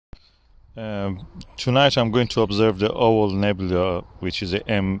Tonight I'm going to observe the Owl Nebula, which is a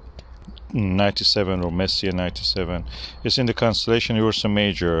M27 or Messier 97. It's in the constellation Ursa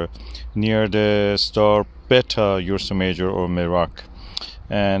Major, near the star Beta Ursa Major or Merak.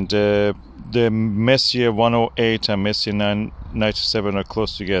 And the Messier 108 and Messier 97 are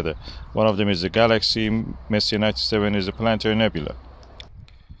close together. One of them is a galaxy, Messier 97 is a planetary nebula.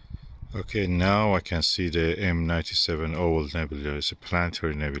 Okay, now I can see the M27 Owl Nebula. It's a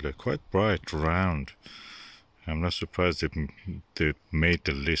planetary nebula, quite bright, round. I'm not surprised they made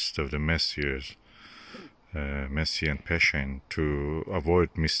the list of the Messiers, Messier and Peshain, to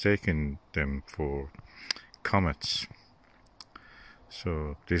avoid mistaking them for comets.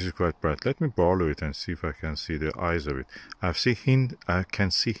 So this is quite bright. Let me borrow it and see if I can see the eyes of it. I can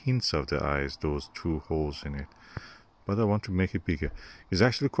see hints of the eyes, those two holes in it. But I want to make it bigger. It's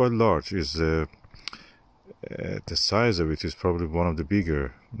actually quite large. The size of it is probably one of the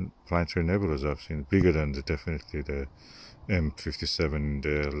bigger planetary nebulas I've seen. Bigger than definitely the M27,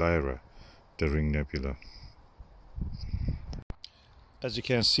 the Lyra, the Ring Nebula. As you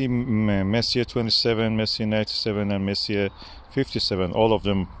can see, Messier 27, Messier 97, and Messier 57, all of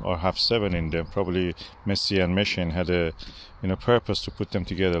them have 7 in them. Probably Messier and Peshain had a purpose to put them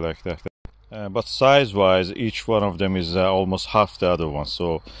together like that. But size-wise, each one of them is almost half the other one.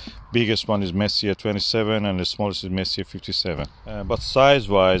 So, biggest one is Messier 27, and the smallest is Messier 57. But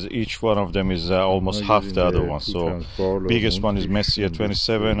size-wise, each one of them is almost half the other one. So, biggest one is Messier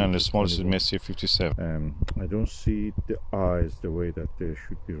 27, and the smallest is Messier 57. I don't see the eyes the way that there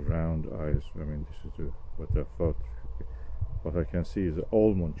should be round eyes. I mean, this is what I thought should be. What I can see is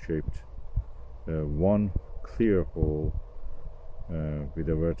almond-shaped, one clear hole with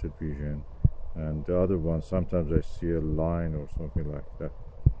averted vision. And the other one, sometimes I see a line or something like that.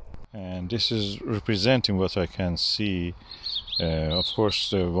 And this is representing what I can see. Of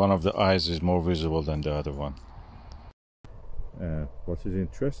course, one of the eyes is more visible than the other one. What is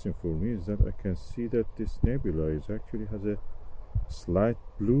interesting for me is that I can see that this nebula actually has a slight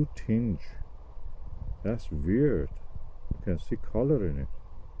blue tinge. That's weird. You can see color in it.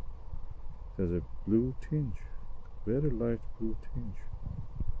 It has a blue tinge, very light blue tinge.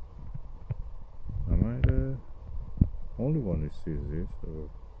 Am I the only one who sees this, or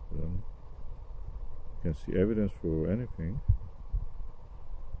you can see evidence for anything?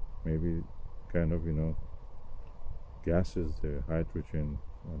 Maybe kind of, gases, the hydrogen,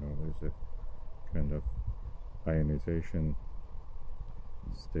 is a kind of ionization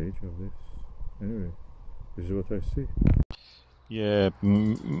stage of this. Anyway, this is what I see. Yeah,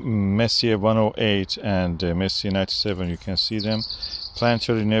 Messier 108 and Messier 97, you can see them.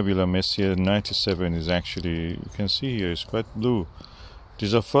 Planetary Nebula Messier 97 is actually, you can see here, it's quite blue.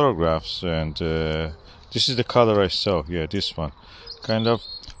 These are photographs, and this is the color I saw. Yeah, this one. Kind of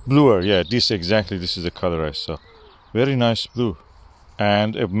bluer. Yeah, this is the color I saw. Very nice blue.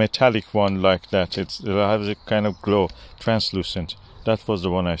 And a metallic one like that. It has a kind of glow, translucent. That was the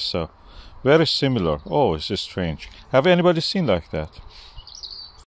one I saw. Very similar. Oh, it's just strange. Have anybody seen like that?